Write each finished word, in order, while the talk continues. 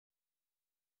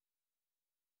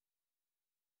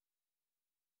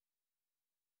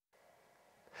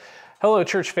Hello,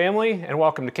 church family, and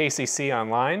welcome to KCC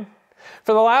Online.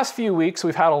 For the last few weeks,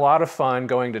 we've had a lot of fun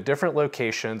going to different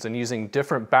locations and using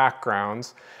different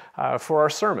backgrounds for our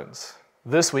sermons.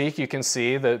 This week, you can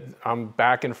see that I'm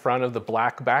back in front of the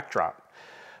black backdrop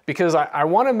because I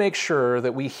want to make sure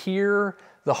that we hear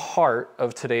the heart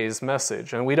of today's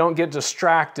message and we don't get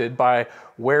distracted by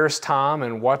where's Tom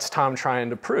and what's Tom trying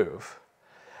to prove.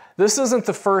 This isn't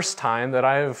the first time that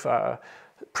I've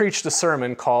preached a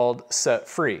sermon called Set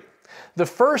Free. The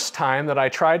first time that I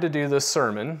tried to do this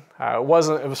sermon, it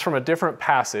was from a different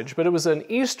passage, but it was an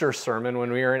Easter sermon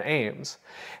when we were in Ames.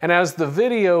 And as the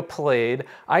video played,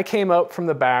 I came up from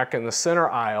the back in the center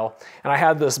aisle, and I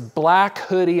had this black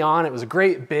hoodie on. It was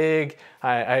great big.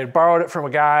 I had borrowed it from a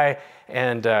guy,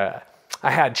 and I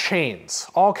had chains,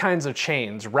 all kinds of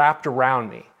chains wrapped around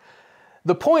me.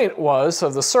 The point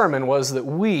of the sermon was that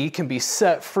we can be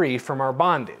set free from our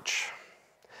bondage.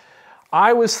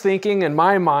 I was thinking in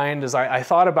my mind, as I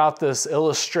thought about this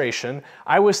illustration,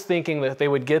 I was thinking that they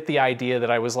would get the idea that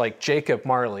I was like Jacob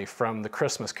Marley from the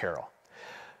Christmas Carol.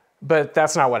 But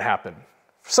that's not what happened.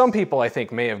 Some people, I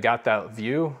think, may have got that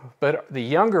view, but the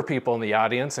younger people in the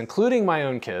audience, including my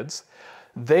own kids,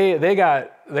 they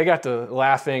got to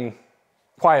laughing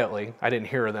quietly. I didn't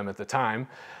hear them at the time,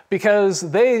 because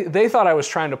they thought I was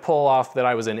trying to pull off that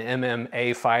I was an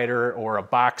MMA fighter or a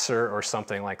boxer or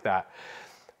something like that.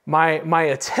 My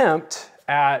attempt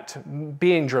at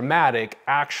being dramatic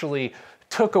actually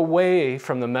took away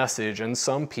from the message, and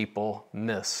some people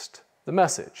missed the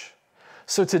message.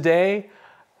 So today,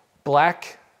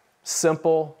 black,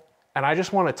 simple, and I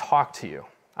just want to talk to you.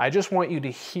 I just want you to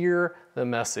hear the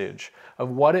message of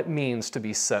what it means to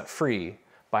be set free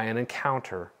by an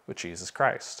encounter with Jesus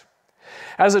Christ.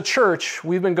 As a church,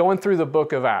 we've been going through the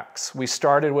book of Acts. We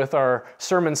started with our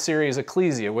sermon series,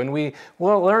 Ecclesia, when we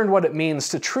learned what it means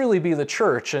to truly be the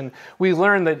church, and we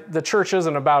learned that the church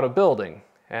isn't about a building,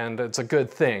 and it's a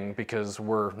good thing because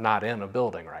we're not in a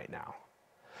building right now.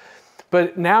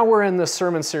 But now we're in this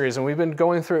sermon series, and we've been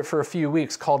going through it for a few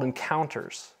weeks, called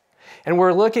Encounters. And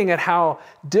we're looking at how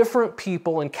different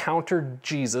people encountered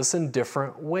Jesus in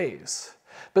different ways.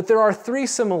 But there are three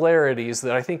similarities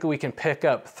that I think we can pick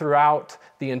up throughout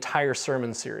the entire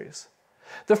sermon series.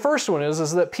 The first one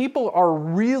is that people are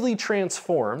really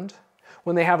transformed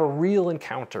when they have a real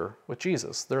encounter with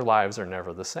Jesus. Their lives are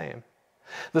never the same.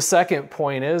 The second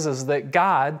point is that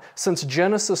God, since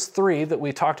Genesis 3 that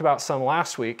we talked about some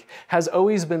last week, has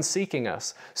always been seeking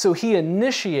us. So he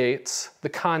initiates the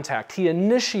contact. He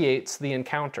initiates the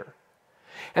encounter.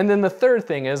 And then the third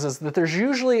thing is that there's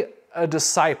usually a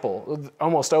disciple,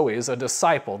 almost always a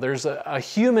disciple. There's a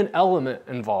human element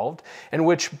involved in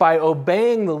which, by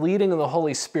obeying the leading of the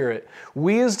Holy Spirit,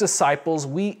 we as disciples,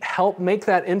 we help make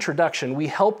that introduction. We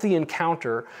help the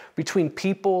encounter between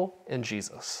people and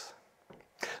Jesus.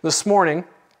 This morning,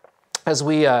 as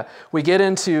we get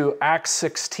into Acts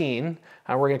 16,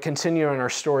 we're going to continue on our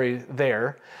story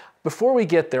there. Before we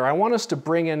get there, I want us to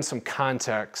bring in some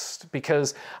context,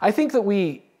 because I think that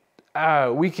we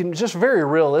can just very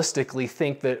realistically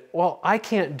think that, well, I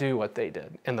can't do what they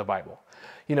did in the Bible.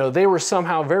 You know, they were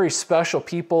somehow very special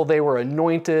people. They were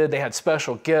anointed. They had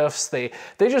special gifts. They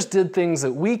just did things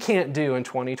that we can't do in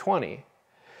 2020.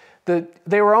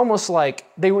 They were almost like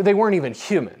they weren't even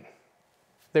human.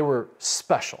 They were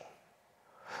special.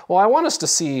 Well, I want us to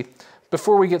see,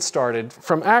 before we get started,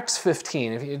 from Acts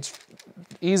 15, it's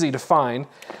easy to find,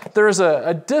 there's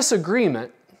a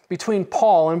disagreement between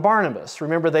Paul and Barnabas.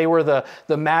 Remember, they were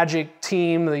the magic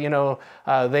team,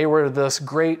 they were this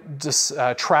great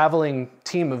traveling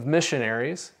team of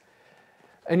missionaries.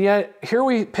 And yet, here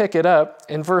we pick it up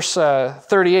in verse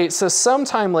 38. It says,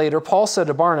 "Sometime later, Paul said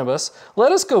to Barnabas,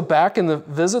 'Let us go back and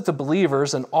visit the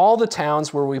believers in all the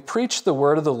towns where we preach the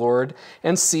word of the Lord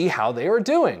and see how they are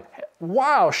doing.'"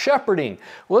 Wow, shepherding.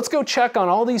 Well, let's go check on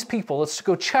all these people. Let's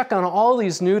go check on all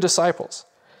these new disciples.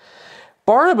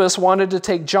 Barnabas wanted to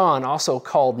take John, also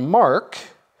called Mark,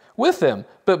 with him,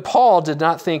 but Paul did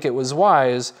not think it was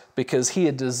wise because he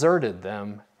had deserted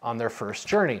them on their first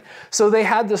journey. So they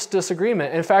had this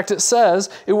disagreement. In fact, it says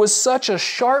it was such a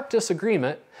sharp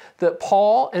disagreement that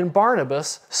Paul and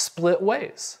Barnabas split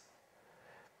ways.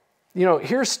 You know,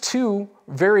 here's two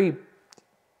very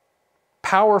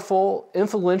powerful,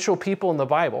 influential people in the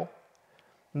Bible,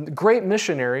 great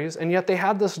missionaries, and yet they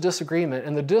had this disagreement,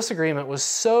 and the disagreement was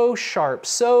so sharp,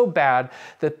 so bad,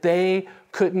 that they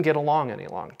couldn't get along any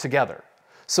longer together.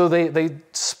 So they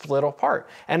split apart.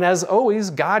 And as always,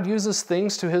 God uses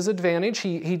things to his advantage.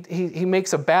 He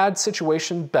makes a bad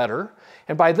situation better.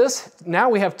 And by this, now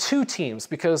we have two teams,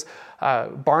 because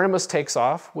Barnabas takes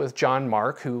off with John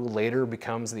Mark, who later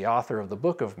becomes the author of the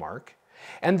book of Mark.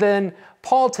 And then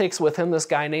Paul takes with him this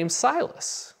guy named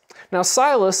Silas. Now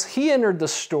Silas, he entered the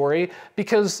story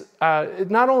because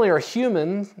not only are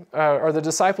the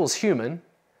disciples human,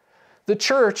 the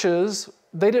churches,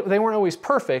 they weren't always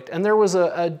perfect, and there was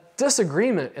a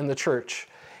disagreement in the church.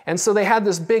 And so they had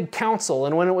this big council,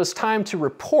 and when it was time to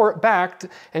report back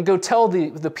and go tell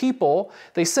the people,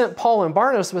 they sent Paul and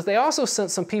Barnabas, but they also sent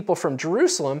some people from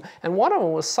Jerusalem, and one of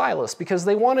them was Silas, because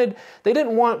they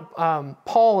didn't want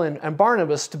Paul and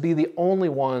Barnabas to be the only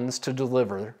ones to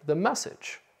deliver the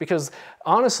message. Because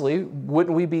honestly,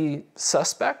 wouldn't we be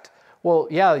suspect? Well,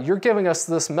 yeah, you're giving us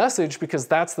this message because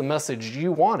that's the message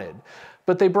you wanted.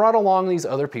 But they brought along these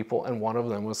other people, and one of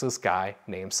them was this guy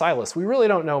named Silas. We really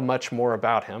don't know much more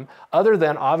about him, other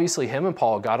than obviously him and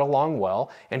Paul got along well,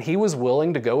 and he was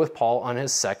willing to go with Paul on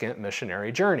his second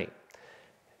missionary journey.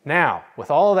 Now,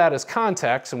 with all of that as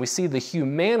context, and we see the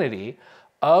humanity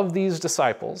of these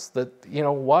disciples, that, you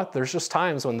know what, there's just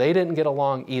times when they didn't get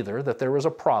along either, that there was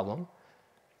a problem,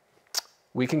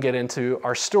 we can get into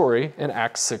our story in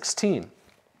Acts 16.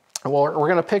 Well, we're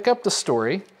going to pick up the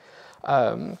story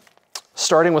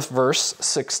starting with verse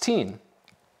 16.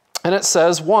 And it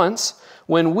says, once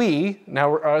when we're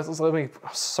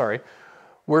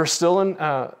still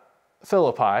in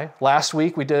Philippi. Last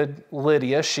week we did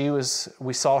Lydia.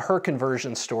 We saw her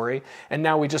conversion story, and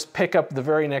now we just pick up the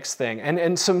very next thing.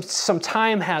 And some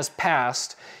time has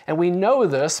passed, and we know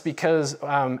this because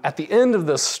at the end of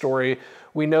this story,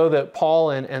 we know that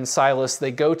Paul and Silas,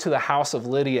 they go to the house of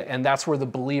Lydia, and that's where the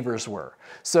believers were.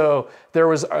 So there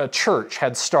was a church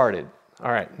had started.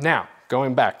 All right, now,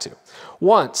 going back to,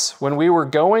 once when we were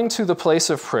going to the place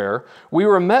of prayer, we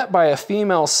were met by a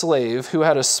female slave who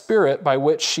had a spirit by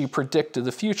which she predicted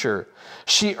the future.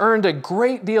 She earned a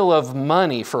great deal of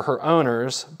money for her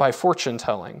owners by fortune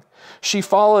telling. She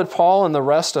followed Paul and the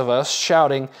rest of us,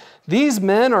 shouting, "These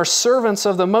men are servants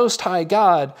of the Most High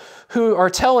God, who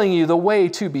are telling you the way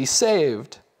to be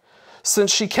saved." Since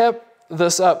she kept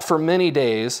this up for many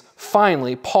days,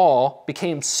 finally Paul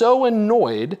became so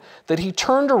annoyed that he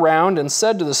turned around and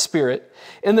said to the spirit,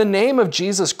 "In the name of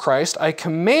Jesus Christ, I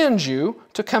command you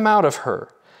to come out of her."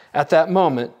 At that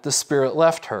moment, the spirit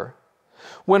left her.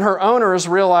 When her owners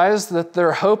realized that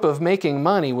their hope of making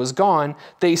money was gone,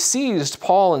 they seized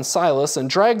Paul and Silas and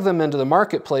dragged them into the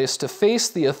marketplace to face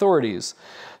the authorities.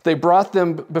 They brought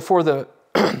them before the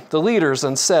leaders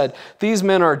and said, "These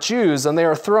men are Jews, and they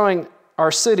are throwing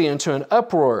our city into an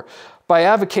uproar by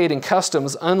advocating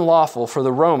customs unlawful for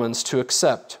the Romans to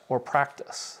accept or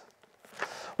practice."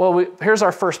 Well, here's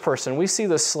our first person. We see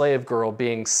this slave girl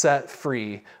being set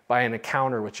free by an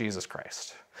encounter with Jesus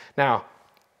Christ. Now,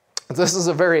 this is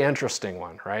a very interesting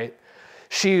one, right?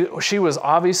 She was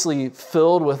obviously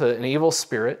filled with an evil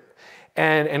spirit.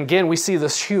 And again, we see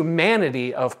this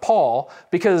humanity of Paul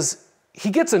because he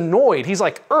gets annoyed. He's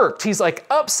like irked. He's like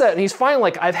upset. And he's finally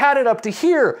like, I've had it up to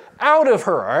here, out of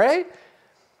her, all right?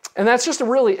 And that's just a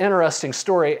really interesting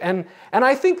story. And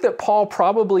I think that Paul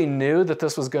probably knew that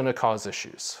this was going to cause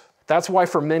issues. That's why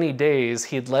for many days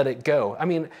he'd let it go. I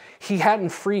mean, he hadn't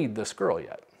freed this girl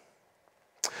yet.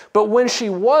 But when she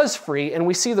was free, and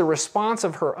we see the response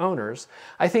of her owners,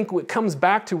 I think it comes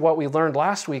back to what we learned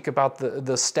last week about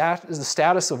the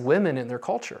status of women in their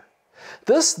culture.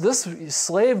 This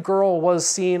slave girl was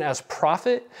seen as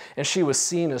profit, and she was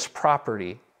seen as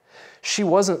property. She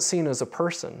wasn't seen as a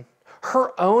person.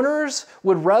 Her owners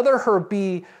would rather her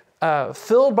be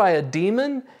filled by a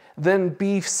demon than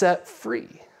be set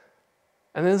free.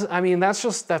 And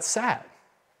that's sad.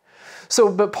 So,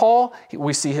 but Paul,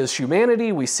 we see his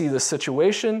humanity, we see the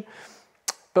situation.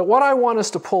 But what I want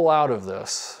us to pull out of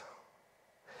this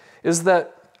is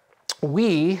that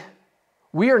we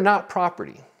are not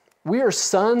property. We are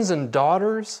sons and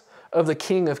daughters of the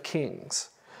King of Kings.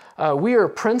 We are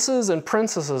princes and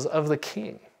princesses of the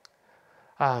King.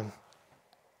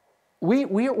 We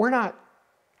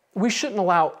shouldn't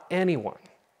allow anyone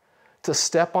to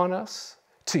step on us,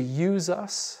 to use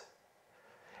us.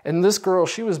 And this girl,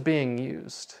 she was being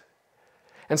used.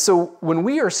 And so when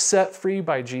we are set free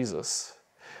by Jesus,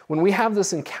 when we have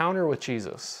this encounter with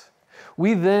Jesus,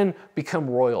 we then become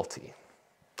royalty.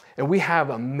 And we have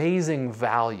amazing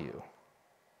value.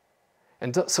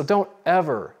 And so don't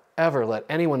ever, ever let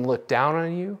anyone look down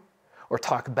on you or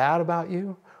talk bad about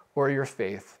you or your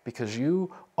faith, because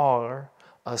you are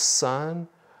a son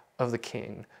of the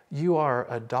King. You are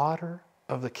a daughter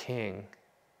of the King.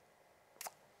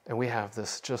 And we have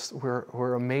this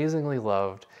we're amazingly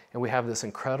loved, and we have this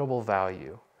incredible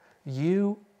value.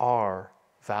 You are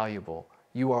valuable.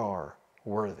 You are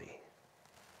worthy.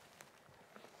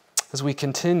 As we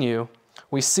continue,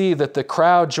 we see that the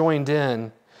crowd joined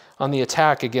in on the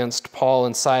attack against Paul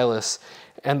and Silas,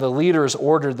 and the leaders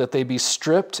ordered that they be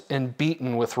stripped and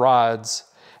beaten with rods.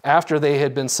 After they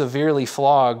had been severely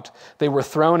flogged, they were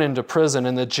thrown into prison,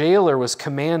 and the jailer was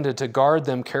commanded to guard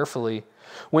them carefully.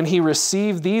 When he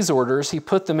received these orders, he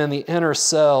put them in the inner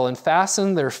cell and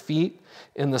fastened their feet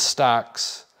in the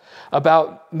stocks.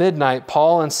 About midnight,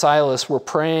 Paul and Silas were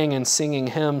praying and singing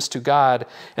hymns to God,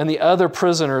 and the other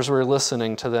prisoners were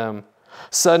listening to them.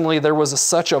 Suddenly there was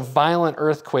such a violent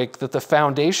earthquake that the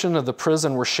foundation of the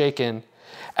prison were shaken.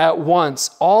 At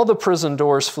once, all the prison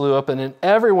doors flew open and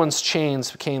everyone's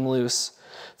chains came loose.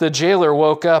 The jailer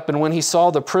woke up, and when he saw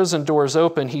the prison doors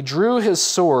open, he drew his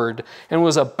sword and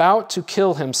was about to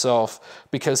kill himself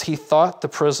because he thought the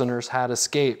prisoners had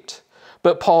escaped.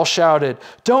 But Paul shouted,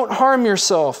 "Don't harm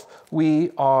yourself.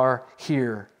 We are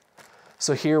here."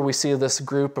 So here we see this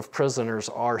group of prisoners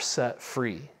are set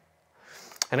free.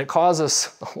 And it causes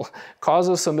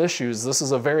some issues. This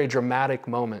is a very dramatic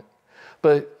moment.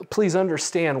 But please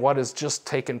understand what has just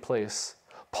taken place.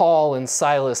 Paul and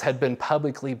Silas had been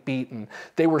publicly beaten.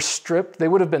 They were stripped. They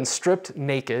would have been stripped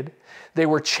naked. They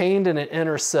were chained in an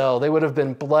inner cell. They would have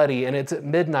been bloody, and it's at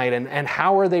midnight. And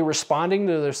how are they responding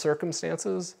to their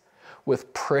circumstances?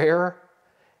 With prayer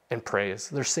and praise.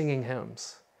 They're singing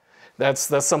hymns. That's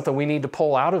something we need to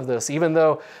pull out of this, even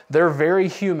though they're very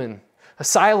human.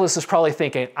 Silas is probably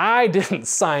thinking, I didn't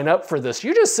sign up for this.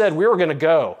 You just said we were going to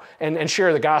go and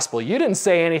share the gospel. You didn't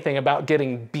say anything about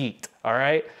getting beat, all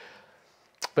right?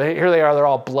 But here they are. They're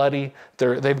all bloody.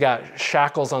 They've got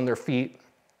shackles on their feet,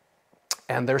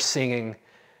 and they're singing,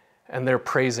 and they're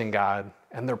praising God,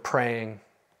 and they're praying,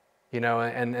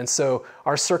 and so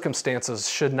our circumstances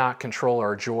should not control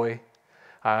our joy.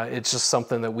 It's just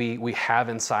something that we have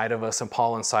inside of us, and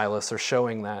Paul and Silas are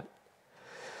showing that.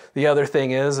 The other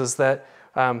thing is that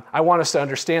I want us to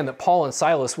understand that Paul and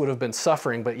Silas would have been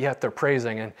suffering, but yet they're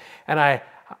praising. And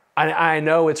I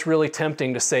know it's really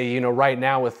tempting to say, right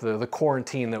now with the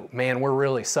quarantine that, man, we're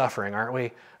really suffering, aren't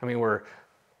we? I mean,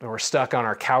 we're stuck on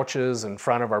our couches in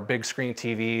front of our big screen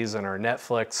TVs and our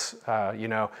Netflix.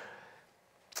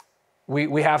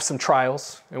 We have some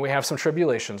trials and we have some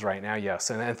tribulations right now, yes,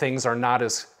 and things are not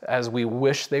as we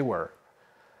wish they were.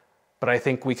 But I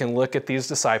think we can look at these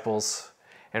disciples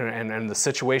and the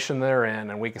situation they're in,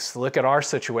 and we can look at our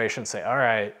situation and say, all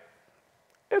right,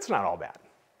 it's not all bad.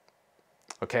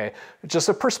 Okay, just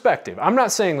a perspective. I'm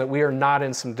not saying that we are not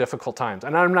in some difficult times,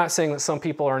 and I'm not saying that some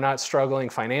people are not struggling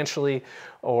financially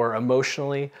or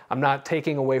emotionally. I'm not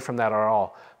taking away from that at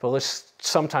all, but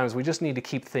sometimes we just need to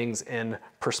keep things in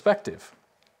perspective.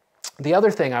 The other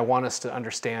thing I want us to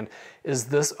understand is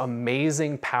this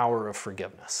amazing power of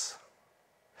forgiveness.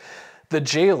 The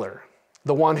jailer,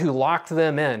 the one who locked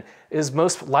them in, is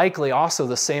most likely also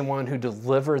the same one who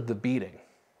delivered the beating.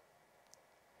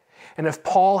 And if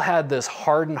Paul had this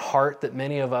hardened heart that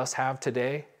many of us have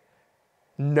today,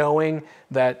 knowing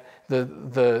that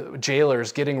the jailer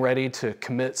is getting ready to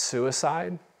commit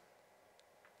suicide,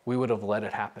 we would have let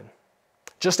it happen.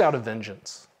 Just out of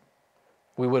vengeance,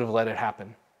 we would have let it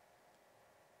happen.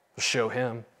 Show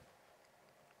him,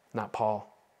 not Paul.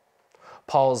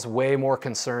 Paul's way more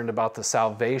concerned about the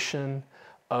salvation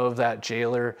of that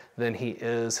jailer than he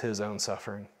is his own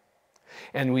suffering.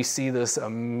 And we see this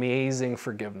amazing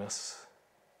forgiveness.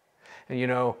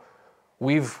 And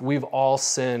we've all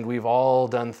sinned. We've all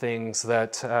done things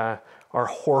that are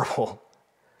horrible.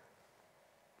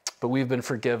 But we've been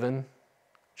forgiven.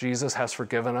 Jesus has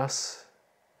forgiven us.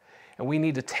 And we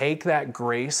need to take that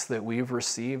grace that we've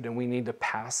received and we need to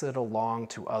pass it along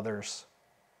to others.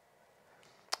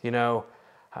 There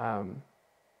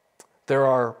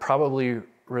are probably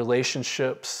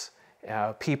relationships,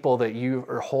 people that you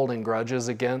are holding grudges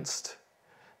against.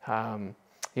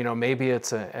 Maybe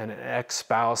it's an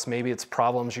ex-spouse, maybe it's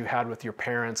problems you had with your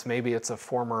parents, maybe it's a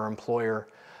former employer,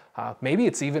 maybe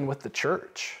it's even with the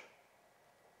church.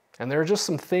 And there are just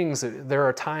some things there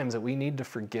are times that we need to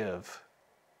forgive.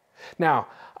 Now,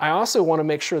 I also want to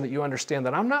make sure that you understand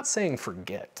that I'm not saying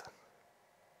forget.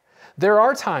 There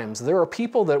are times, there are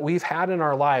people that we've had in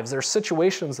our lives, there are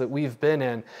situations that we've been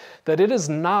in, that it is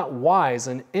not wise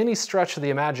in any stretch of the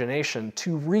imagination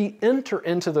to re-enter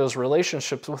into those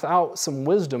relationships without some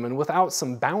wisdom and without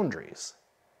some boundaries.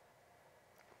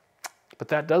 But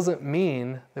that doesn't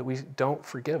mean that we don't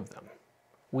forgive them.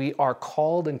 We are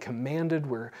called and commanded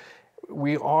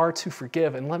we are to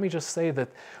forgive. And let me just say that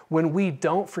when we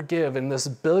don't forgive and this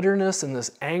bitterness and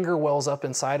this anger wells up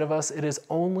inside of us, it is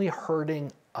only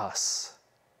hurting us.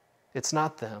 It's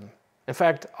not them. In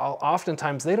fact,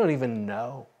 oftentimes they don't even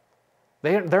know.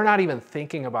 They're not even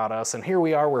thinking about us. And here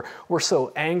we are, we're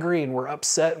so angry and we're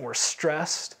upset and we're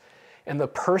stressed. And the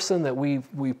person that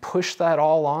we push that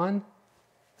all on,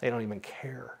 they don't even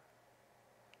care.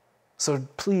 So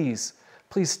please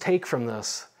take from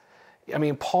this. I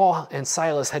mean, Paul and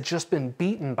Silas had just been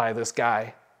beaten by this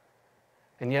guy,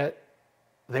 and yet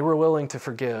they were willing to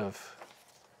forgive.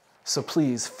 So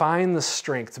please find the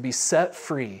strength to be set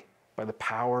free by the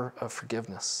power of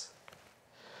forgiveness.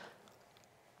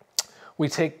 We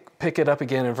pick it up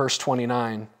again in verse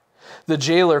 29. The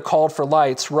jailer called for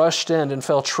lights, rushed in, and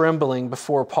fell trembling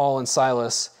before Paul and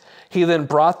Silas. He then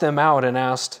brought them out and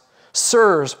asked,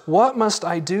 "Sirs, what must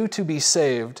I do to be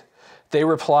saved?" They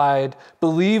replied,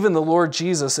 "Believe in the Lord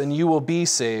Jesus, and you will be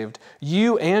saved,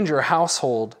 you and your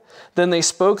household." Then they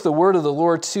spoke the word of the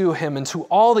Lord to him and to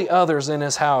all the others in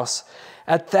his house.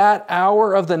 At that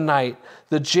hour of the night,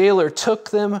 the jailer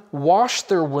took them, washed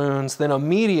their wounds, then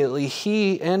immediately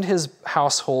he and his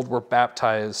household were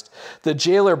baptized. The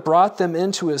jailer brought them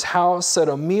into his house, set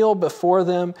a meal before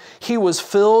them. He was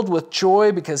filled with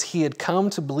joy because he had come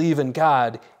to believe in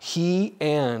God, he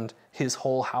and his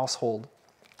whole household.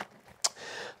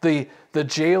 The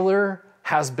jailer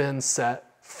has been set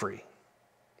free.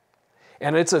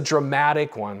 And it's a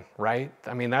dramatic one, right?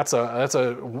 I mean, that's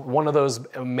one of those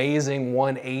amazing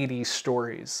 180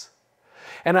 stories.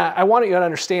 And I want you to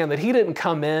understand that he didn't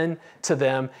come in to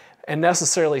them and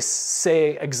necessarily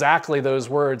say exactly those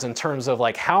words in terms of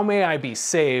like, how may I be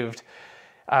saved?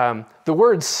 The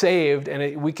word saved, and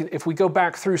if we go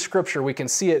back through Scripture, we can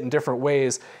see it in different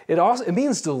ways. It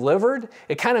means delivered.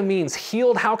 It kind of means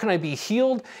healed. How can I be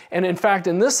healed? And in fact,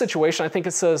 in this situation, I think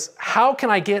it says, how can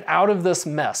I get out of this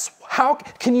mess? How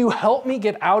can you help me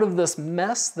get out of this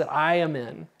mess that I am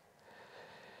in?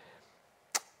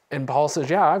 And Paul says,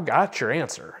 yeah, I've got your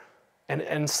answer.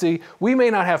 And see, we may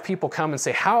not have people come and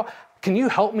say, how can you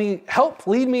help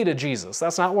lead me to Jesus?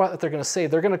 That's not what they're going to say.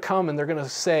 They're going to come and they're going to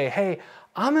say, hey,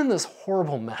 I'm in this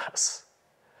horrible mess.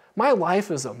 My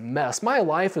life is a mess. My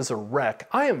life is a wreck.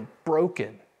 I am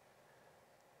broken.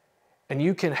 And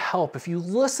you can help. If you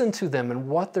listen to them and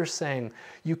what they're saying,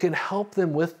 you can help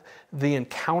them with the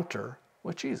encounter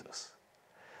with Jesus.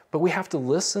 But we have to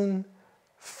listen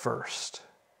first.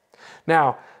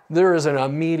 Now, there is an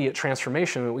immediate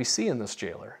transformation that we see in this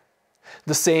jailer.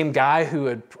 The same guy who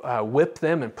had whipped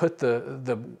them and put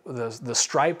the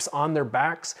stripes on their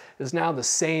backs is now the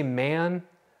same man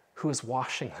who is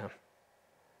washing them.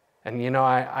 And you know,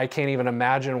 I can't even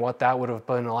imagine what that would have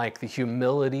been like, the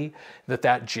humility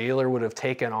that jailer would have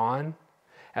taken on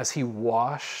as he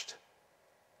washed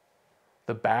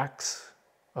the backs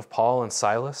of Paul and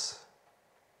Silas.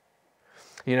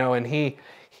 You know, and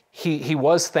he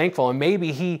was thankful, and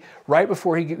maybe right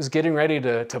before he was getting ready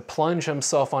to plunge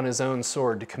himself on his own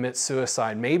sword to commit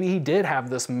suicide, maybe he did have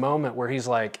this moment where he's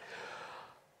like,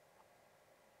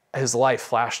 his life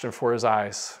flashed before his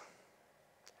eyes.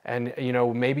 And, you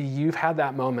know, maybe you've had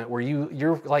that moment where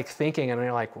you're like thinking, and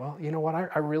you're like, well, you know what,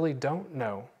 I really don't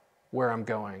know where I'm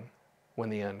going when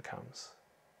the end comes.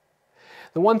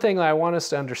 The one thing that I want us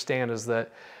to understand is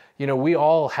that, you know, we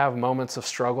all have moments of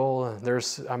struggle.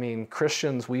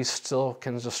 Christians, we still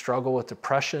can just struggle with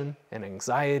depression and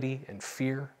anxiety and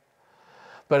fear.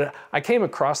 But I came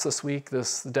across this week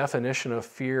this definition of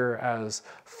fear as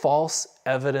false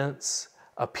evidence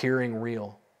appearing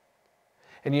real.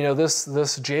 And you know,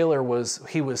 this jailer was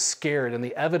scared, and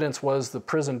the evidence was the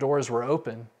prison doors were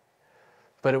open,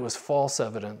 but it was false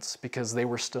evidence because they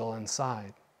were still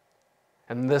inside.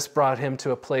 And this brought him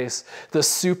to a place, the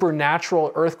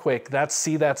supernatural earthquake,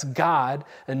 that's God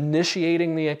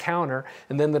initiating the encounter,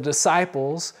 and then the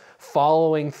disciples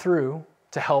following through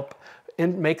to help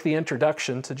make the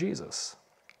introduction to Jesus.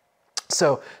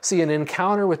 So, see, an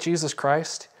encounter with Jesus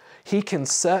Christ, he can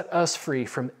set us free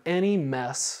from any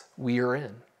mess we are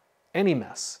in. Any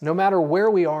mess, no matter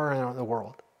where we are in the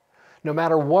world, no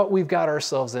matter what we've got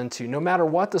ourselves into, no matter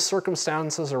what the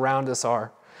circumstances around us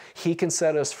are, he can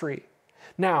set us free.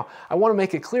 Now, I want to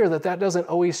make it clear that doesn't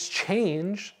always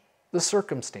change the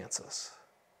circumstances.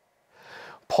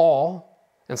 Paul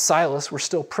and Silas were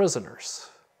still prisoners.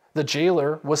 The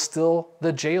jailer was still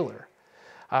the jailer.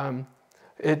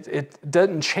 It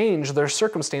didn't change their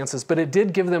circumstances, but it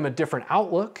did give them a different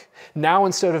outlook. Now,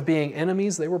 instead of being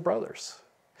enemies, they were brothers.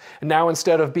 And now,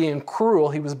 instead of being cruel,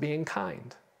 he was being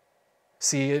kind.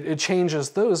 See, it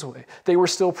changes those ways. They were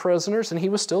still prisoners, and he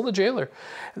was still the jailer.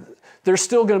 There's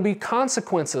still going to be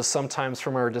consequences sometimes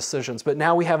from our decisions, but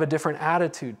now we have a different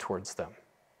attitude towards them.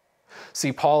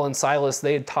 See, Paul and Silas,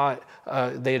 they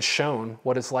had shown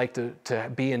what it's like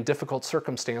to be in difficult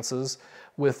circumstances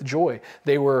with joy.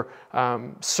 They were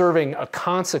serving a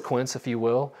consequence, if you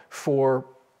will, for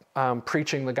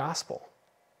preaching the gospel.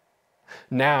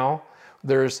 Now,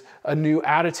 There's a new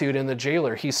attitude in the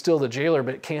jailer. He's still the jailer,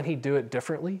 but can he do it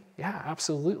differently? Yeah,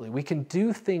 absolutely. We can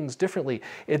do things differently.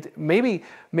 Maybe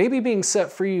being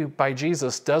set free by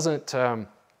Jesus doesn't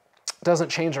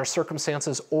change our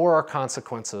circumstances or our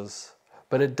consequences,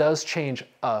 but it does change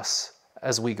us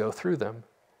as we go through them.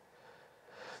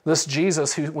 This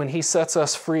Jesus, who, when he sets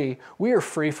us free, we are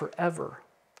free forever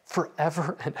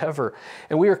and ever.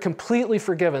 And we are completely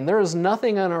forgiven. There is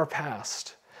nothing in our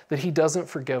past that he doesn't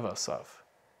forgive us of.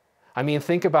 I mean,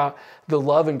 think about the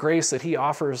love and grace that he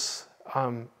offers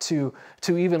to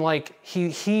even like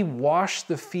he washed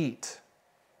the feet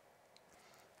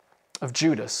of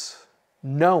Judas,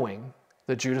 knowing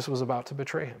that Judas was about to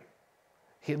betray him.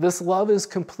 This love is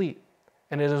complete.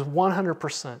 And it is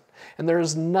 100%. And there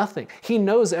is nothing. He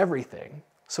knows everything.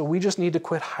 So we just need to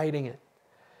quit hiding it.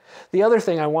 The other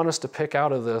thing I want us to pick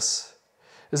out of this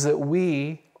is that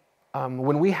when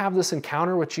we have this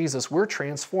encounter with Jesus, we're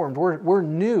transformed. We're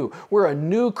new. We're a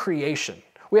new creation.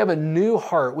 We have a new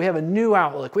heart. We have a new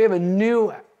outlook. We have a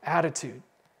new attitude.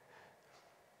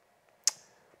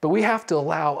 But we have to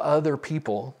allow other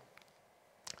people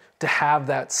to have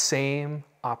that same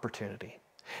opportunity.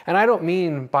 And I don't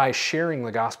mean by sharing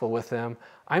the gospel with them.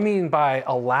 I mean by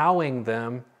allowing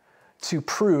them to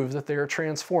prove that they are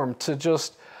transformed, to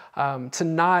just to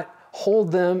not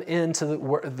hold them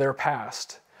into their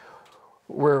past.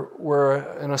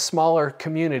 We're in a smaller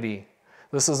community.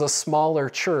 This is a smaller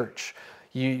church.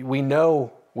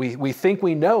 We think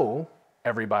we know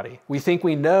everybody. We think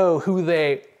we know who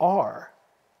they are.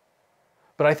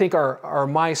 But I think our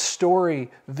My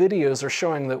Story videos are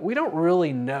showing that we don't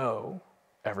really know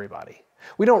everybody.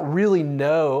 We don't really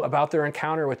know about their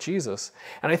encounter with Jesus.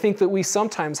 And I think that we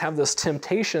sometimes have this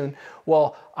temptation,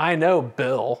 well, I know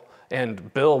Bill,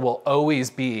 and Bill will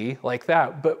always be like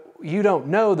that, but you don't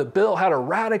know that Bill had a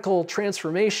radical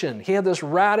transformation. He had this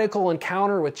radical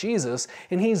encounter with Jesus,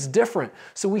 and he's different.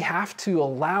 So we have to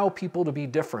allow people to be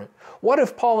different. What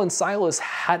if Paul and Silas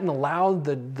hadn't allowed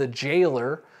the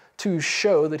jailer to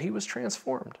show that he was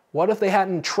transformed? What if they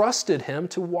hadn't trusted him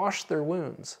to wash their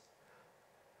wounds?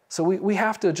 So we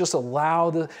have to just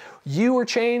allow you were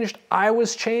changed, I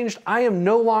was changed. I am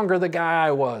no longer the guy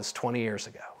I was 20 years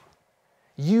ago.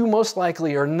 You most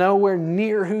likely are nowhere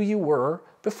near who you were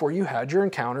before you had your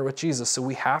encounter with Jesus. So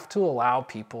we have to allow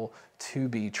people to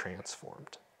be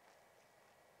transformed.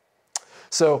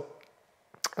 So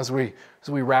as we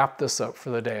wrap this up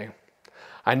for the day,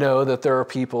 I know that there are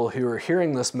people who are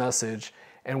hearing this message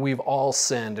and we've all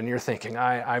sinned, and you're thinking,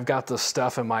 I've got this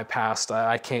stuff in my past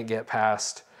I can't get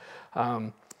past.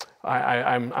 I'm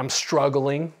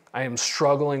struggling. I am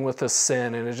struggling with this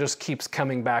sin and it just keeps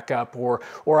coming back up, or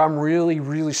I'm really,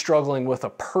 really struggling with a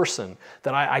person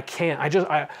that I can't,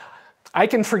 I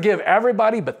can forgive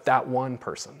everybody but that one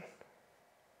person.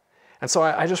 And so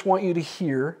I just want you to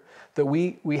hear that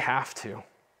we have to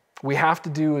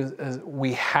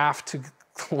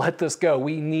let this go.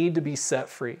 We need to be set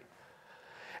free.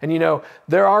 And you know,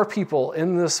 there are people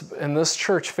in this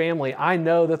church family, I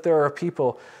know that there are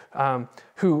people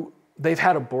who they've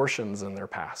had abortions in their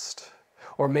past,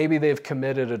 or maybe they've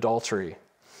committed adultery,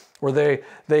 or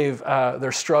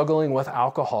they're struggling with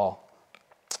alcohol.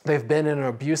 They've been in an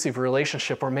abusive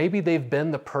relationship, or maybe they've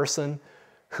been the person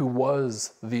who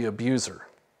was the abuser,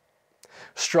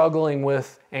 struggling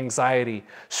with anxiety,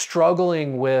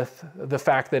 struggling with the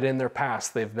fact that in their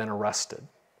past they've been arrested.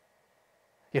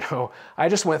 You know, I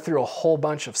just went through a whole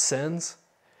bunch of sins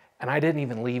and I didn't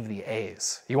even leave the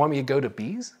A's. You want me to go to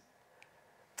B's?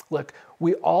 Look,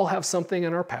 we all have something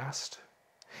in our past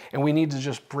and we need to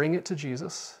just bring it to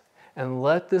Jesus and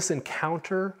let this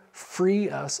encounter free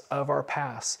us of our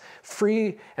past,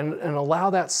 free and allow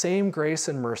that same grace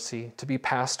and mercy to be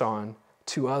passed on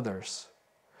to others.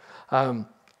 I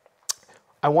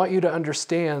want you to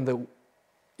understand that,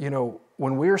 you know,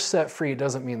 when we're set free, it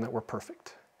doesn't mean that we're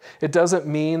perfect. It doesn't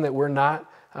mean that we're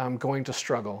not going to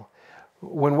struggle.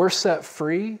 When we're set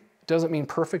free, it doesn't mean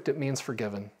perfect, it means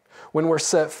forgiven. When we're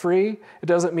set free, it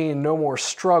doesn't mean no more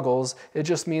struggles, it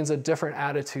just means a different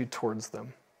attitude towards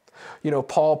them. You know,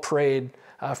 Paul prayed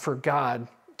for God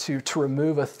to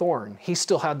remove a thorn. He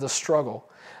still had the struggle.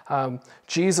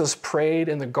 Jesus prayed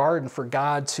in the garden for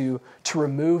God to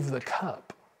remove the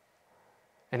cup,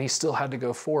 and he still had to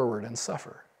go forward and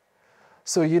suffer.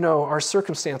 So, you know, our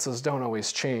circumstances don't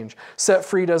always change. Set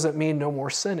free doesn't mean no more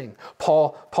sinning.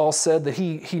 Paul said that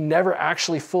he never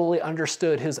actually fully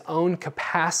understood his own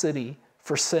capacity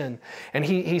for sin. And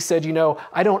he said, you know,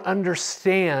 I don't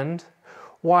understand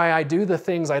why I do the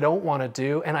things I don't want to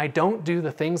do, and I don't do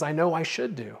the things I know I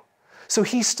should do. So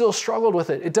he still struggled with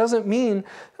it. It doesn't mean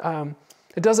we're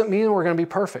going to be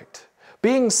perfect.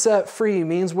 Being set free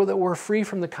means that we're free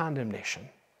from the condemnation.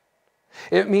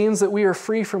 It means that we are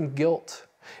free from guilt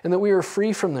and that we are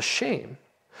free from the shame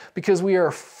because we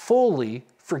are fully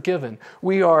forgiven.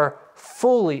 We are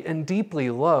fully and deeply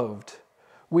loved.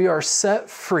 We are set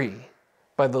free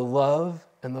by the love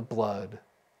and the blood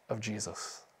of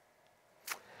Jesus.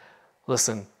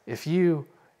 Listen, if you've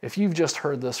just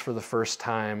heard this for the first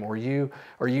time, or you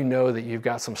know that you've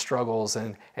got some struggles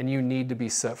and you need to be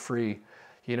set free,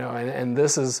 and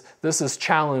this is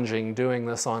challenging doing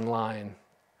this online.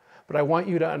 But I want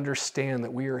you to understand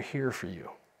that we are here for you.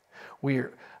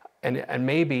 And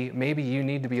maybe you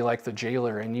need to be like the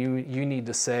jailer and you need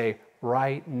to say,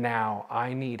 right now,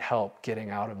 I need help getting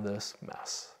out of this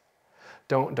mess.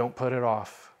 Don't put it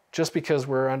off. Just because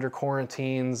we're under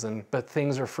quarantines but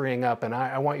things are freeing up, and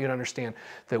I want you to understand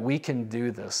that we can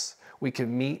do this. We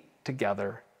can meet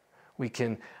together.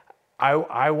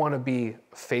 I want to be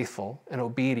faithful and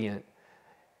obedient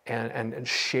and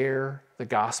share the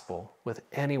gospel with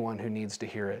anyone who needs to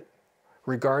hear it,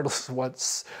 regardless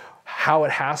of how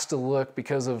it has to look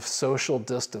because of social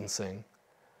distancing.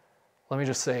 Let me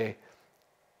just say,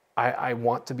 I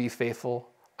want to be faithful.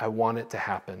 I want it to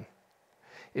happen.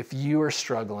 If you are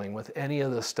struggling with any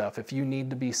of this stuff, if you need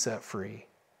to be set free,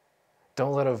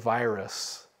 don't let a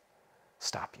virus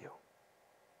stop you.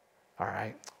 All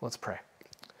right, let's pray.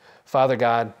 Father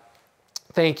God,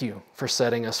 thank you for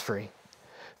setting us free.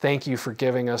 Thank you for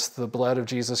giving us the blood of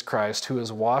Jesus Christ, who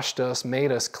has washed us,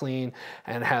 made us clean,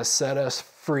 and has set us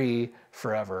free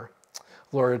forever.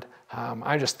 Lord,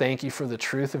 I just thank you for the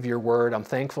truth of your word. I'm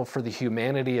thankful for the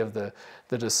humanity of the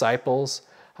disciples.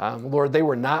 Lord, they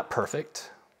were not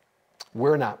perfect.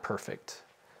 We're not perfect,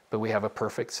 but we have a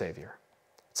perfect Savior.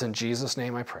 It's in Jesus'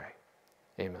 name I pray.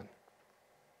 Amen.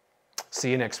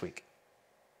 See you next week.